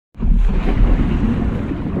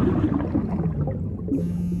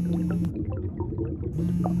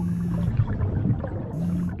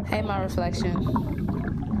Okay, my reflection.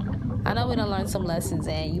 I know we done learned some lessons,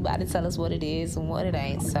 and you about to tell us what it is and what it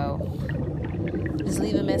ain't. So just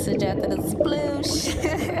leave a message after the sploosh.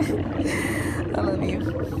 I love you.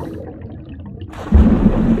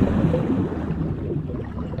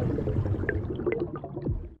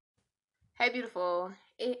 Hey, beautiful.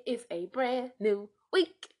 It is a brand new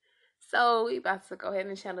week. So, we about to go ahead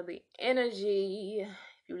and channel the energy.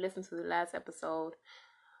 If you listened to the last episode,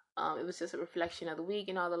 it was just a reflection of the week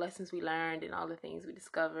and all the lessons we learned and all the things we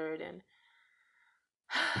discovered and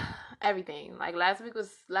everything. Like last week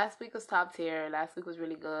was top tier. Last week was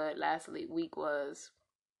really good. Week was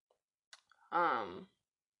um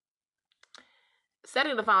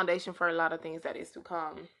setting the foundation for a lot of things that is to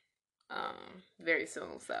come very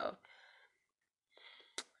soon. So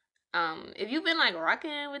if you've been like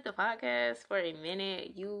rocking with the podcast for a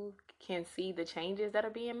minute, you can see the changes that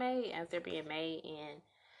are being made as they're being made, and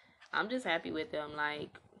I'm just happy with them.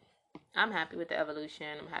 Like, I'm happy with the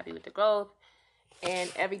evolution, I'm happy with the growth and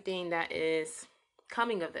everything that is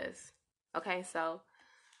coming of this. Okay, so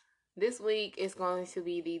this week is going to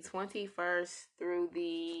be the 21st through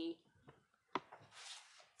the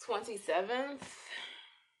 27th.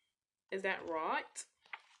 Is that right?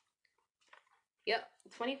 Yep,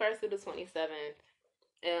 21st through the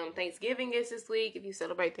 27th. Thanksgiving is this week. If you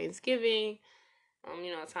celebrate Thanksgiving,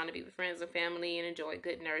 it's time to be with friends and family and enjoy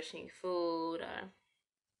good, nourishing food.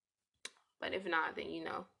 But if not, then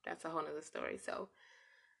that's a whole nother story. So,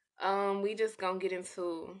 we just gonna get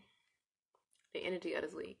into the energy of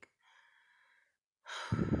this week.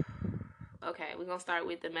 Okay, we're gonna start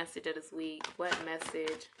with the message of this week. What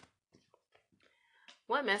message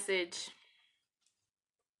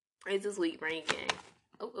is this week bringing?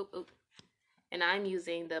 Oh. And I'm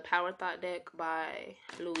using the Power Thought deck by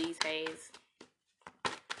Louise Hayes.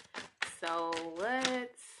 So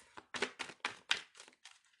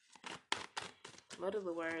what are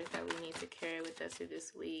the words that we need to carry with us through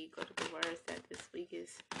this week? What are the words that this week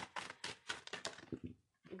is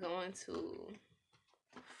going to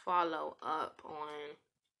follow up on?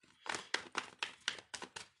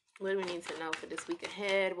 What do we need to know for this week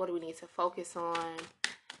ahead? What do we need to focus on?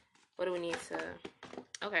 What do we need to...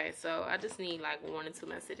 Okay, so I just need like 1 or 2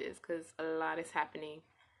 messages because a lot is happening.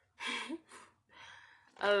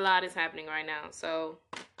 A lot is happening right now. So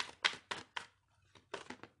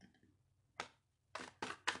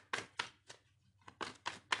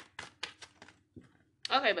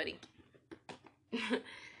okay, buddy.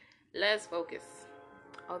 Let's focus.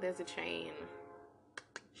 Oh, there's a train.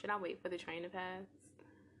 Should I wait for the train to pass?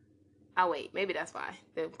 I'll wait. Maybe that's why.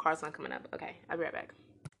 The car's not coming up. Okay, I'll be right back.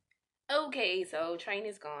 Okay, so train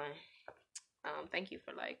is gone. Thank you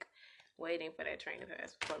for like waiting for that train to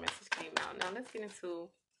pass before a message came out. Now let's get into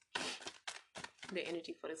the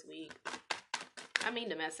energy for this week. I mean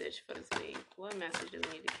the message for this week. What message do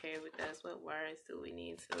we need to carry with us? What words do we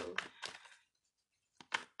need to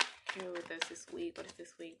carry with us this week? What is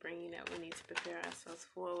this week bringing that we need to prepare ourselves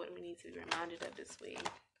for? What do we need to be reminded of this week?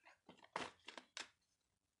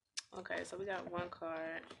 Okay, so we got 1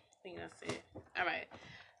 card. I think that's it. All right.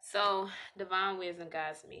 So, divine wisdom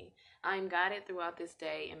guides me. I am guided throughout this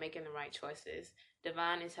day in making the right choices.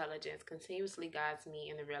 Divine intelligence continuously guides me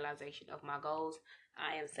in the realization of my goals.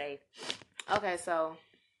 I am safe. Okay, so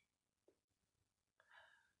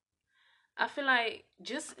I feel like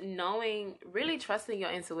just knowing, really trusting your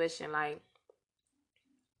intuition, like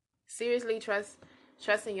seriously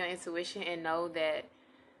trusting your intuition and know that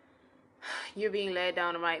you're being led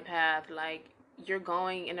down the right path. Like you're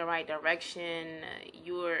going in the right direction.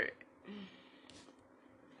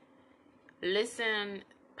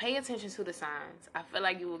 Pay attention to the signs. I feel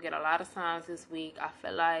like you will get a lot of signs this week. I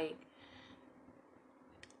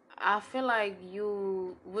feel like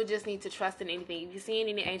you would just need to trust in anything. If you see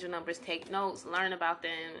any angel numbers, take notes, learn about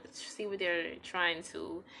them, see what they're trying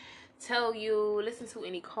to tell you, listen to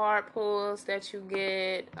any card pulls that you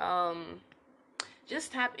get.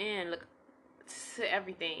 Just tap in, look to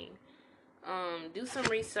everything. Do some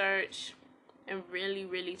research and really,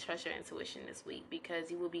 really trust your intuition this week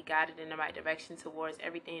because you will be guided in the right direction towards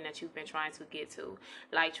everything that you've been trying to get to.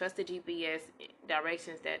 Like, trust the GPS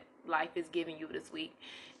directions that life is giving you this week.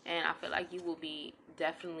 And I feel like you will be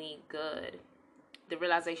definitely good. The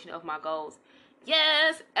realization of my goals.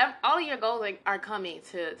 Yes, all of your goals are coming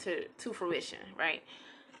to fruition, right?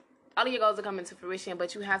 All of your goals are coming to fruition,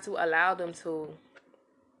 but you have to allow them to.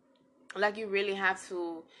 Like, you really have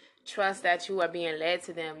to trust that you are being led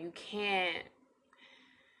to them. You can't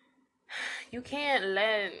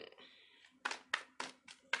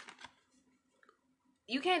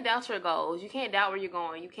doubt your goals. You can't doubt where you're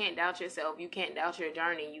going. You can't doubt yourself. You can't doubt your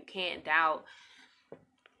journey. You can't doubt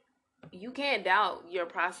you can't doubt your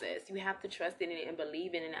process. You have to trust in it and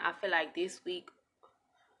believe in it. And I feel like this week,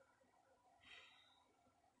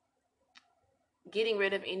 getting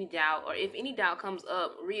rid of any doubt, or if any doubt comes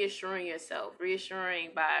up, reassuring yourself, reassuring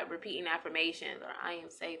by repeating affirmations, or I am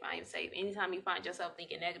safe, I am safe. Anytime you find yourself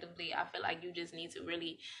thinking negatively, I feel like you just need to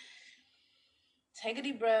really take a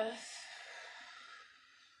deep breath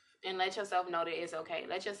and let yourself know that it's okay.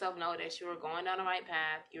 Let yourself know that you're going down the right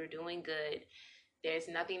path. You're doing good. There's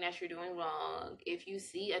nothing that you're doing wrong. If you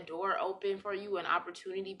see a door open for you, an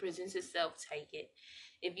opportunity presents itself, take it.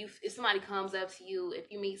 If somebody comes up to you,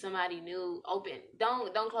 if you meet somebody new, open.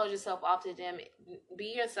 Don't close yourself off to them.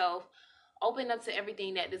 Be yourself. Open up to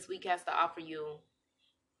everything that this week has to offer you.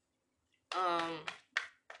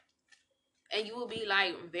 And you will be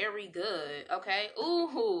like very good, okay?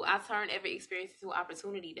 Ooh, I turn every experience into an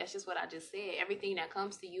opportunity. That's just what I just said. Everything that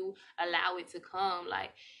comes to you, allow it to come.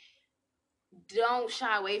 Like, don't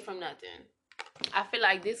shy away from nothing. I feel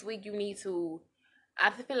like this week you need to,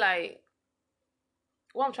 I feel like,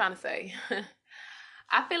 what I'm trying to say,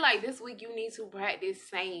 I feel like this week you need to practice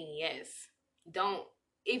saying yes.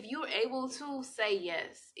 If you're able to say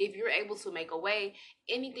yes, if you're able to make a way,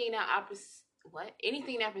 anything that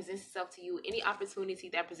presents itself to you, any opportunity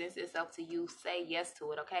that presents itself to you, say yes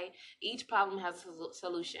to it, okay? Each problem has a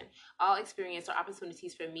solution. All experience are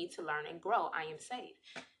opportunities for me to learn and grow. I am safe.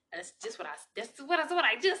 That's what I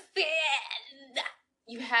just said.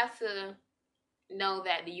 You have to know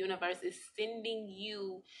that the universe is sending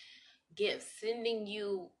you gifts, sending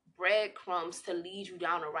you breadcrumbs to lead you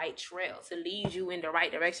down the right trail, to lead you in the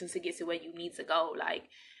right direction to get to where you need to go. Like,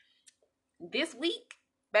 this week,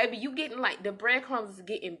 baby, you getting like the breadcrumbs is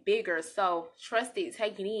getting bigger. So trust it,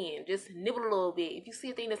 take it in, just nibble a little bit. If you see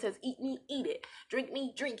a thing that says eat me, eat it, drink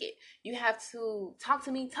me, drink it. You have to talk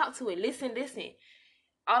to me, talk to it, listen.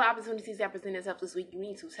 All the opportunities that present itself this week, you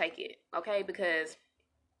need to take it, okay? Because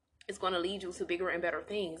it's going to lead you to bigger and better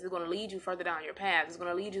things. It's going to lead you further down your path. It's going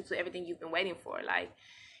to lead you to everything you've been waiting for. Like,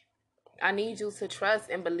 I need you to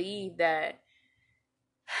trust and believe that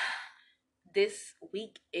this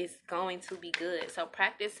week is going to be good. So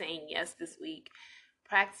practice saying yes this week.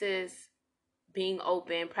 Practice being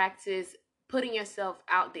open. Practice putting yourself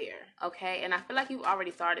out there, okay? And I feel like you've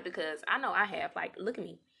already started, because I know I have. Like, look at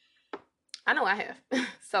me. I know I have.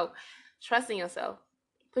 So trust in yourself.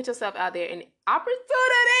 Put yourself out there, and opportunities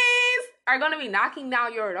are going to be knocking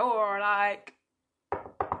down your door. Like,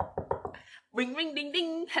 ring, ring, ding,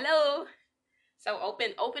 ding. Hello. So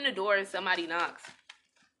open the door if somebody knocks.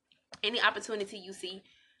 Any opportunity you see,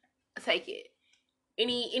 take it.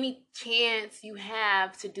 Any chance you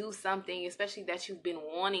have to do something, especially that you've been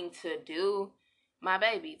wanting to do, my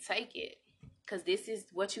baby, take it. Because this is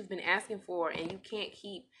what you've been asking for, and you can't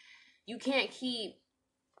keep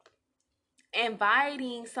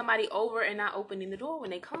inviting somebody over and not opening the door when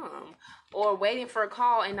they come, or waiting for a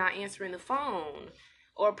call and not answering the phone,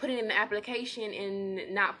 or putting in an application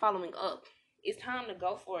and not following up. It's time to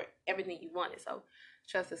go for everything you wanted. So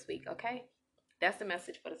trust this week, okay? That's the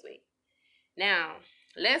message for this week. Now,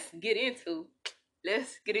 let's get into the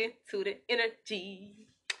energy.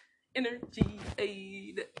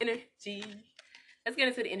 The energy. Let's get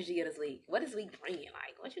into the energy of this week. What is week bringing?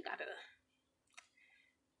 Like, what you got to...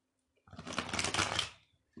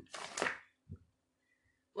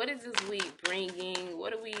 What is this week bringing?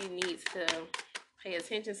 What do we need to pay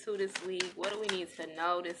attention to this week? What do we need to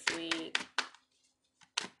know this week?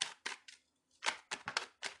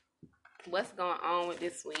 What's going on with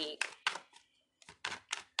this week?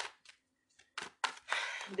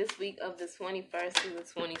 This week of the 21st to the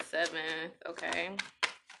 27th, okay?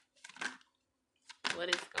 What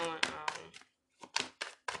is going on?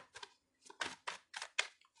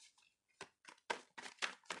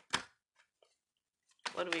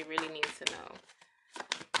 What do we really need to know?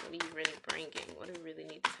 What are you really bringing? What do we really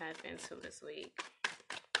need to tap into this week?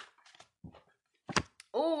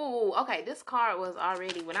 Oh, okay. This card was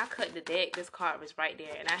already, when I cut the deck, this card was right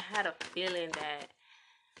there. And I had a feeling that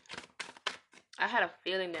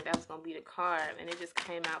was going to be the card. And it just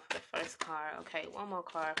came out for the first card. Okay, one more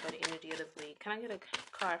card for the energy of this week. Can I get a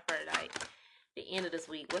card for, like, the end of this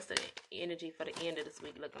week? What's the energy for the end of this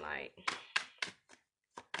week looking like?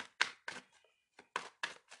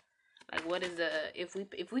 Like, what is the, if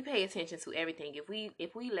we pay attention to everything, if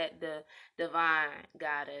we let the divine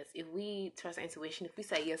guide us, if we trust intuition, if we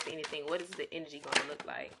say yes to anything, what is the energy going to look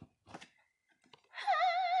like?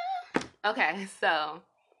 Okay, so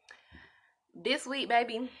this week,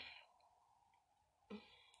 baby,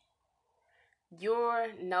 you're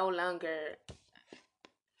no longer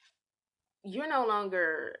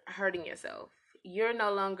hurting yourself. you're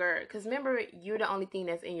no longer, because remember, you're the only thing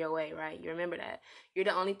that's in your way, right? You remember that. You're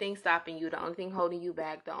the only thing stopping you, the only thing holding you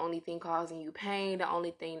back, the only thing causing you pain, the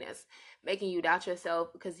only thing that's making you doubt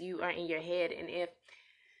yourself because you are in your head. And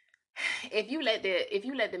if you let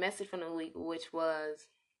the message from the week, which was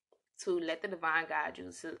to let the divine guide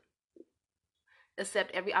you, to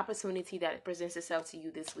accept every opportunity that presents itself to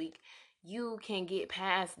you this week, you can get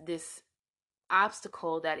past this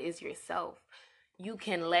obstacle that is yourself. You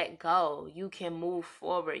can let go. You can move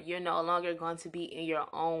forward. You're no longer going to be in your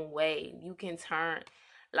own way. You can turn,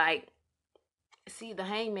 like, see, the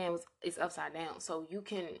hangman is upside down. So you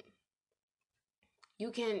can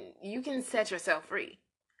set yourself free.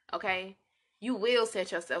 Okay? You will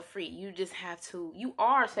set yourself free. You just have to, you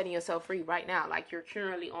are setting yourself free right now. Like, you're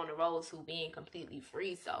currently on the road to being completely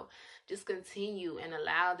free. So just continue and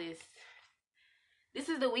allow this. This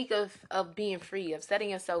is the week of being free, of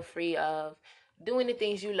setting yourself free, of doing the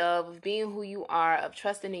things you love, of being who you are, of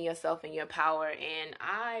trusting in yourself and your power. And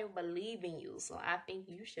I believe in you, so I think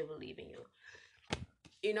you should believe in you.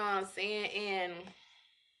 You know what I'm saying? And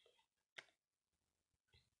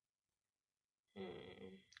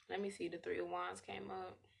let me see, the Three of Wands came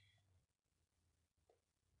up.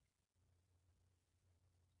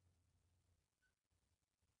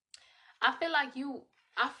 I feel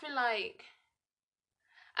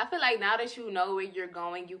like now that you know where you're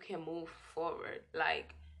going, you can move forward.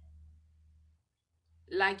 Like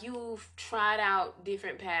you've tried out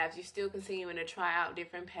different paths. You're still continuing to try out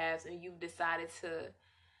different paths, and you've decided to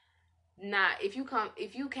not, if you felt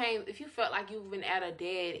like you've been at a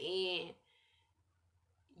dead end,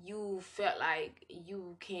 you felt like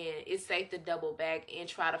it's safe to double back and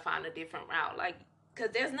try to find a different route. Like,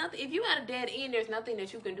 because there's nothing, if you at a dead end, there's nothing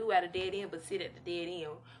that you can do at a dead end but sit at the dead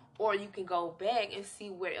end. Or you can go back and see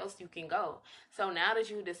where else you can go. So now that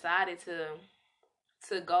you decided to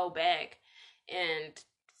go back and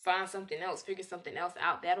find something else, figure something else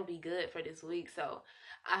out, that'll be good for this week. So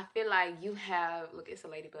I feel like you have, look, it's a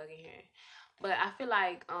ladybug in here. But I feel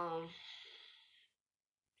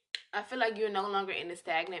like you're no longer in a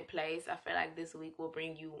stagnant place. I feel like this week will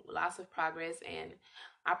bring you lots of progress and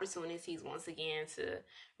opportunities once again to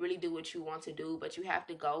really do what you want to do. But you have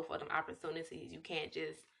to go for them opportunities. You can't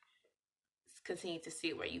just continue to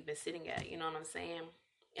sit where you've been sitting at. You know what I'm saying?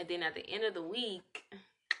 And then at the end of the week,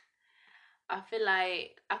 I feel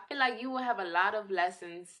like you will have a lot of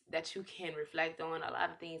lessons that you can reflect on, a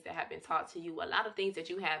lot of things that have been taught to you, a lot of things that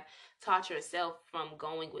you have taught yourself from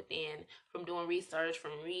going within, from doing research,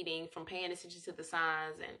 from reading, from paying attention to the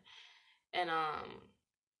signs, and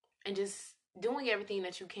just doing everything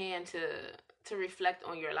that you can to reflect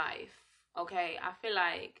on your life. Okay? I feel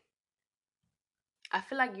like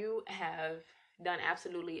you have done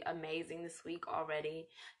absolutely amazing this week already.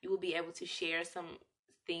 You will be able to share some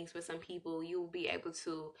things with some people. You will be able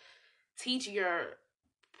to teach your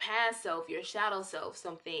past self, your shadow self,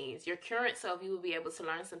 some things. Your current self, you will be able to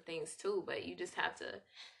learn some things too, but you just have to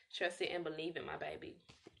trust it and believe it, my baby.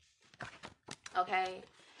 Okay?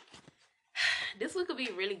 This week will be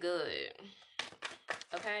really good.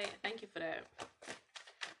 Okay? Thank you for that.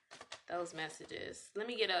 Those messages. Let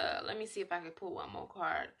me see if I can pull one more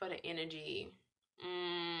card for the energy.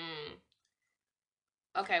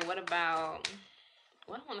 Okay, what I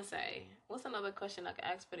want to say? What's another question I can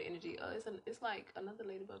ask for the energy? It's like another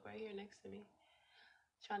ladybug right here next to me,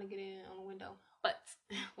 trying to get in on the window. But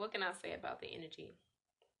what can I say about the energy?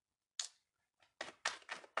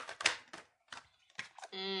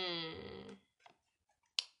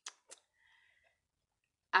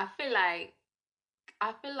 I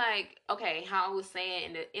feel like okay, how I was saying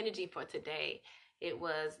in the energy for today, it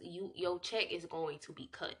was your check is going to be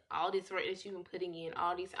cut. All this work that you've been putting in,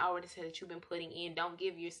 all these hours that you've been putting in, don't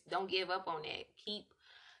give up on that.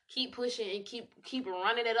 Keep pushing and keep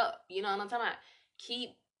running it up. You know what I'm talking about?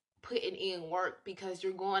 Keep putting in work, because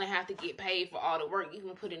you're going to have to get paid for all the work you've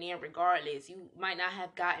been putting in regardless. You might not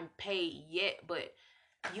have gotten paid yet, but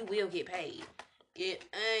you will get paid. Get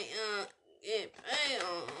paid.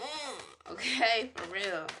 Okay, for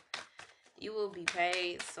real. You will be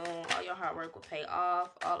paid soon. All your hard work will pay off.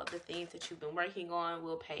 All of the things that you've been working on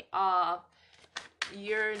will pay off.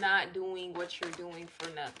 You're not doing what you're doing for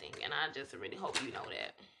nothing. And I just really hope you know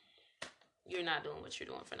that. You're not doing what you're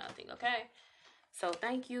doing for nothing, okay? So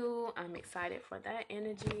thank you. I'm excited for that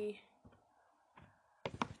energy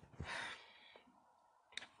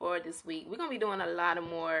for this week. We're going to be doing a lot of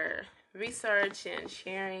more research and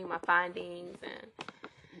sharing my findings and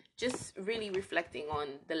just really reflecting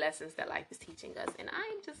on the lessons that life is teaching us. And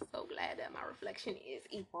I'm just so glad that my reflection is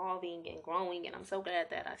evolving and growing. And I'm so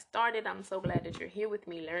glad that I started. I'm so glad that you're here with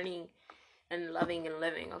me learning and loving and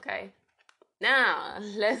living, okay? Now,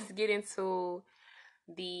 let's get into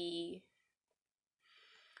the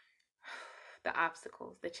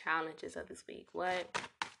obstacles, the challenges of this week. What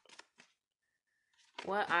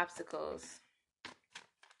obstacles?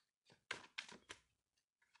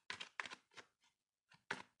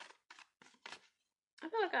 I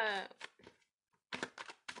feel like I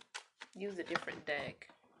used a different deck.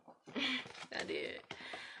 I did.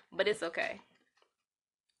 But it's okay.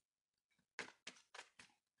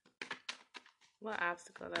 What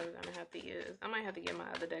obstacles are we gonna have to use? I might have to get my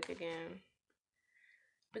other deck again.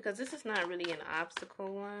 Because this is not really an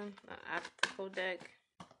obstacle one. An obstacle deck.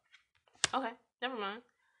 Okay, never mind.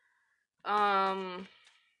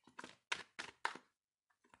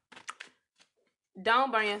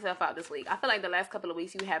 Don't burn yourself out this week. I feel like the last couple of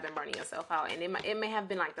weeks you have been burning yourself out. And it may have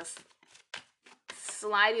been like the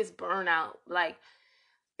slightest burnout. Like,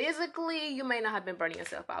 physically, you may not have been burning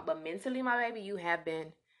yourself out. But mentally, my baby, you have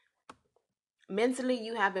been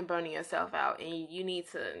burning yourself out, and you need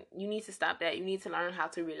to stop that. You need to learn how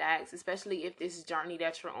to relax, especially if this journey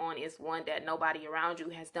that you're on is one that nobody around you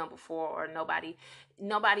has done before, or nobody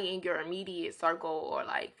in your immediate circle or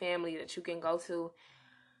like family that you can go to.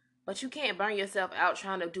 But you can't burn yourself out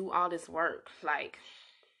trying to do all this work. Like,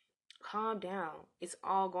 calm down. It's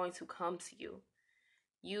all going to come to you.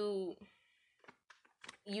 You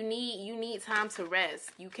need time to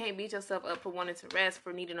rest. You can't beat yourself up for wanting to rest,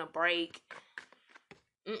 for needing a break.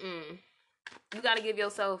 You got to give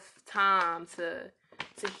yourself time to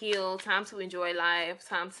heal, time to enjoy life,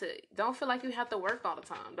 don't feel like you have to work all the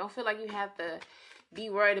time. Don't feel like you have to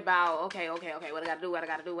be worried about, okay, what I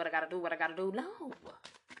got to do. No.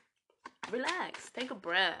 Relax. Take a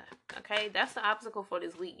breath. Okay? That's the obstacle for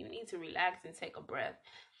this week. You need to relax and take a breath.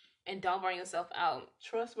 And don't burn yourself out.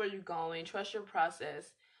 Trust where you're going. Trust your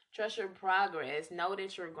process. Trust your progress. Know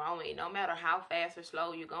that you're growing. No matter how fast or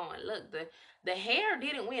slow you're going. Look, the hare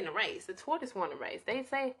didn't win the race. The tortoise won the race. They're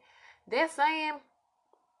saying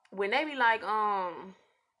when they be like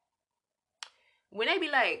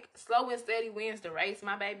slow and steady wins the race,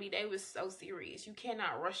 my baby, they was so serious. You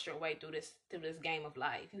cannot rush your way through this game of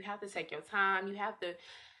life. You have to take your time. You have to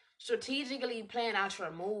strategically plan out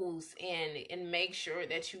your moves and make sure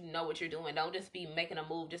that you know what you're doing. Don't just be making a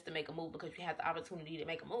move just to make a move because you have the opportunity to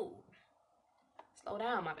make a move. Slow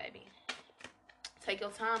down, my baby. Take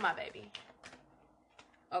your time, my baby.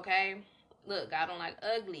 Okay? Look, God don't like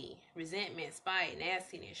ugly, resentment, spite,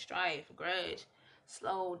 nastiness, strife, grudge.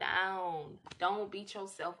 Slow down. Don't beat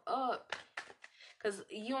yourself up. Because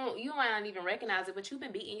you might not even recognize it, but you've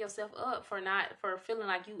been beating yourself up for feeling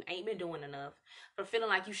like you ain't been doing enough, for feeling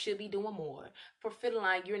like you should be doing more, for feeling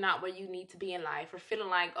like you're not where you need to be in life, for feeling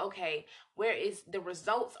like, okay, the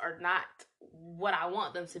results are not what I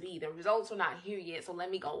want them to be. The results are not here yet, so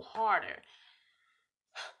let me go harder.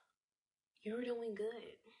 You're doing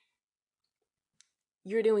good.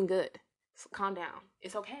 You're doing good. So calm down.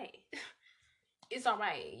 It's okay. It's all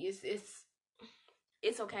right.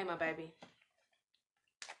 It's okay, my baby.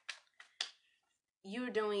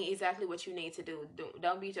 You're doing exactly what you need to do.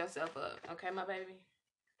 Don't beat yourself up. Okay, my baby?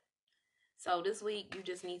 So this week, you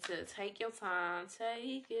just need to take your time.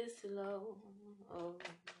 Take it slow.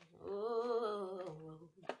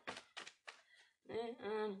 Take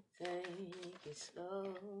it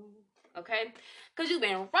slow. Okay? Because you've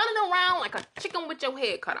been running around like a chicken with your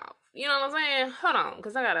head cut off. You know what I'm saying? Hold on,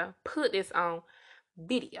 because I got to put this on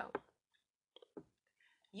video.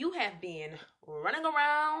 You have been running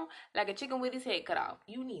around like a chicken with his head cut off.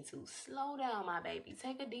 You need to slow down, my baby.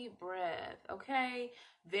 Take a deep breath, okay?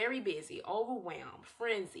 Very busy, overwhelmed,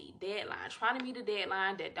 frenzied, deadline. Trying to meet a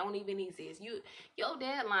deadline that don't even exist. Your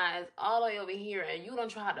deadline is all the way over here, and you don't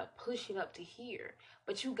try to push it up to here.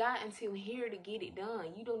 But you got until here to get it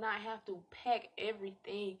done. You do not have to pack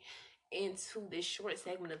everything into this short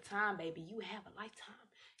segment of time, baby. You have a lifetime.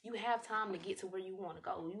 You have time to get to where you want to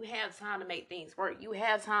go. You have time to make things work. You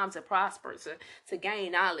have time to prosper, to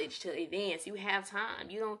gain knowledge, to advance. You have time.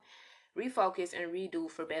 You don't refocus and redo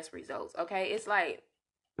for best results, okay? It's like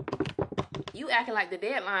you acting like the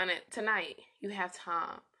deadline tonight. You have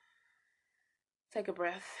time. Take a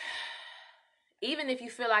breath. Even if you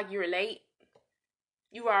feel like you're late,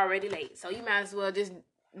 you are already late. So you might as well just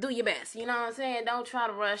do your best. You know what I'm saying? Don't try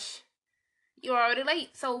to rush. You're already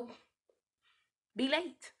late, so be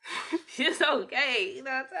late. It's okay. You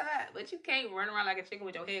know what I'm saying? But you can't run around like a chicken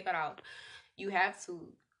with your head cut off. You have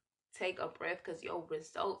to take a breath because your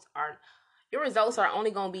results are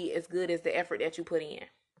only going to be as good as the effort that you put in.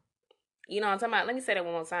 You know what I'm talking about? Let me say that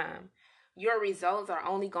one more time. your results are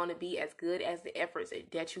only going to be as good as the efforts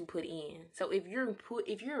that you put in. So if you're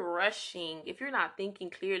rushing, if you're not thinking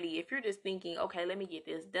clearly, if you're just thinking, okay, let me get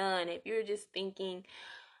this done, if you're just thinking,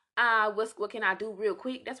 what can I do real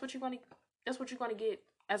quick, that's what you're going to get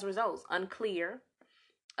as results. Unclear,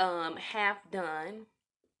 half done,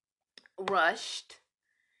 rushed.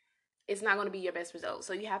 It's not going to be your best result.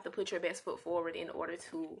 So you have to put your best foot forward in order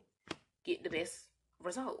to get the best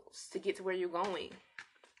results, to get to where you're going.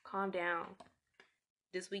 Calm down.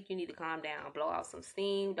 This week you need to calm down. Blow out some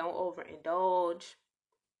steam. Don't overindulge.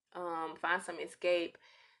 Find some escape.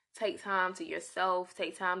 Take time to yourself.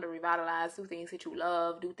 Take time to revitalize. Do things that you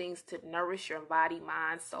love. Do things to nourish your body,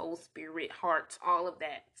 mind, soul, spirit, heart, all of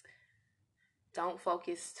that. Don't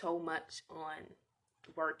focus so much on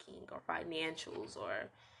working or financials or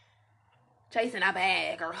chasing a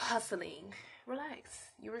bag or hustling.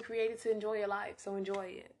 Relax. You were created to enjoy your life, so enjoy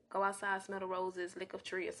it. Go outside, smell the roses, lick a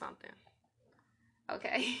tree or something.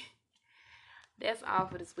 Okay? That's all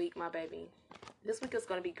for this week, my baby. This week is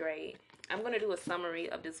going to be great. I'm going to do a summary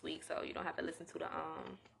of this week, so you don't have to listen to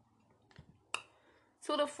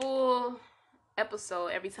the full episode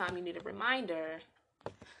every time you need a reminder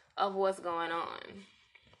of what's going on.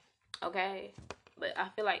 Okay? But I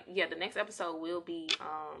feel like, yeah, the next episode will be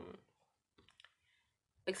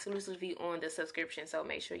exclusively on the subscription, so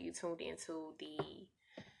make sure you tuned into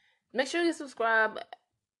make sure you subscribe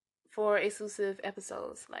for exclusive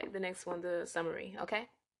episodes, like the next one, the summary. Okay,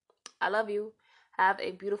 I love you. Have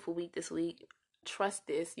a beautiful week this week. Trust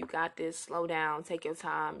this. You got this. Slow down. Take your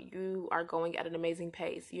time. You are going at an amazing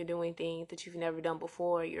pace. You're doing things that you've never done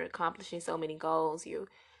before. You're accomplishing so many goals. You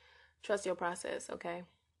trust your process. Okay,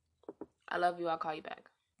 I love you. I'll call you back.